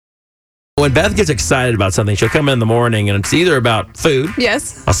When Beth gets excited about something, she'll come in the morning and it's either about food,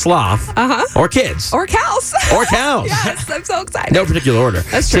 Yes. a sloth, or kids. Or cows. Or cows. Yes, I'm so excited. No particular order.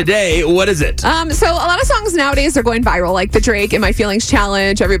 That's true. Today, what is it? So a lot of songs nowadays are going viral, like the Drake "In My Feelings"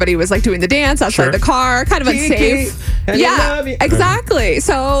 challenge. Everybody was like doing the dance outside Sure. the car, kind of unsafe. Yeah, exactly.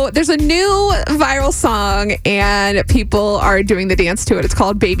 So there's a new viral song, and people are doing the dance to it. It's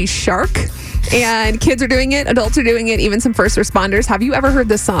called "Baby Shark." And kids are doing it, adults are doing it, even some first responders. Have you ever heard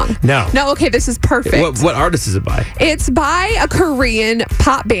this song? No. No? Okay, this is perfect. What artist is it by? It's by a Korean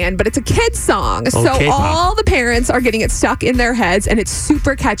pop band, but it's a kid's song. So K-pop. all the parents are getting it stuck in their heads, and it's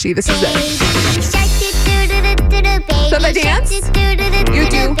super catchy. This is it. So the dance, you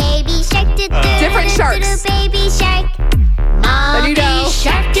do different sharks. Then you go.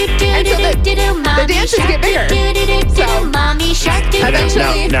 And so the dances get bigger. So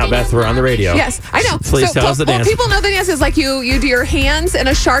eventually. Now, Beth, we're on the radio. Yes, I know. Please tell us the dance. People know the dance is like you do your hands in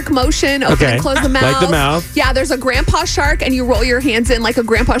a shark motion, open and close the mouth. Like the mouth. Yeah, there's a grandpa shark, and you roll your hands in like a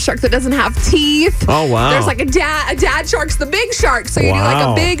grandpa shark that doesn't have teeth. Oh, wow. There's like a dad shark's the big shark, so you do like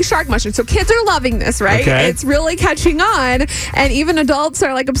a big shark motion. So kids are loving this, right? Okay. It's really catching on, and even adults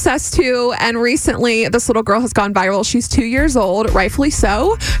are like obsessed too. And recently, this little girl has gone viral. She's 2 years old, rightfully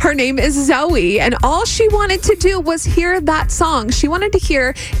so. Her name is Zoe, and all she wanted to do was hear that song. She wanted to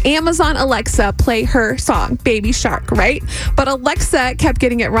hear Amazon Alexa play her song, Baby Shark, right? But Alexa kept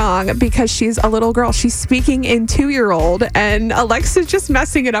getting it wrong because she's a little girl. She's speaking in 2-year-old, and Alexa's just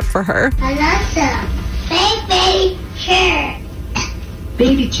messing it up for her. Alexa, play Baby Chair.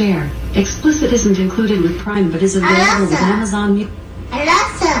 Baby Chair. Explicit isn't included with Prime, but is available with Amazon Music.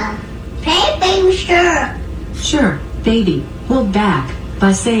 Alexa, play Baby Shark. Sure, baby. Hold back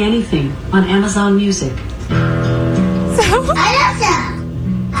by Say Anything on Amazon Music. So, Alexa,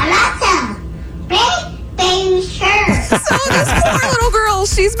 play Baby Shark. so this poor little girl,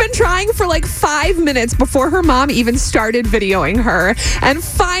 she's been trying for like 5 minutes before her mom even started videoing her. And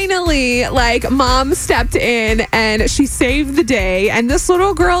finally, like, mom stepped in and she saved the day. And this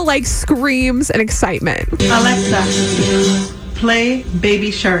little girl, like, screams in excitement. Alexa, play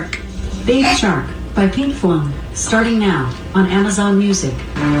Baby Shark. Baby Shark by Pink Floyd. Starting now on Amazon Music.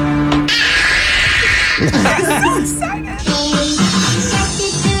 So excited.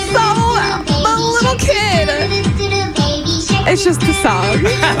 So, the little kid, it's just a song.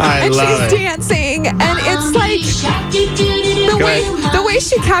 And she's dancing, and it's like the way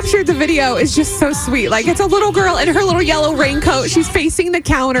she captured the video is just so sweet. Like, it's a little girl in her little yellow raincoat. She's facing the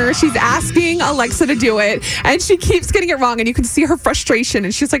counter. She's asking Alexa to do it, and she keeps getting it wrong. And you can see her frustration,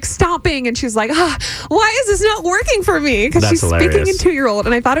 and she's like stomping, and she's like, why is this not working for me? Because she's speaking in 2-year-old,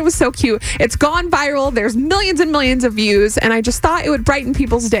 and I thought it was so cute. It's gone viral. There's millions and millions of views, and I just thought it would brighten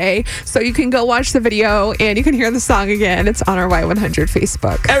people's day. So you can go watch the video, and you can hear the song again. It's on our Y100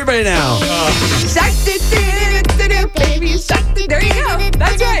 Facebook. Everybody now. There you go.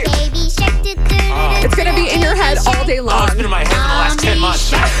 That's right. It's going to be in your head all day long. It's been in my head for the last 10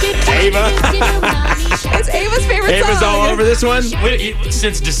 months. Ava. It's Ava's favorite song. Ava's all over this one?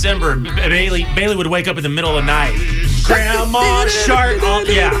 Since December, Bailey would wake up in the middle of the night. Grandma Shark. All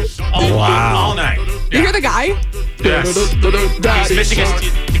night. You hear the guy? Yes. He's missing his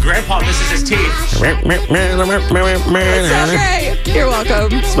grandpa misses his teeth. It's so great. You're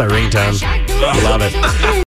welcome. It's my ringtone. I love it.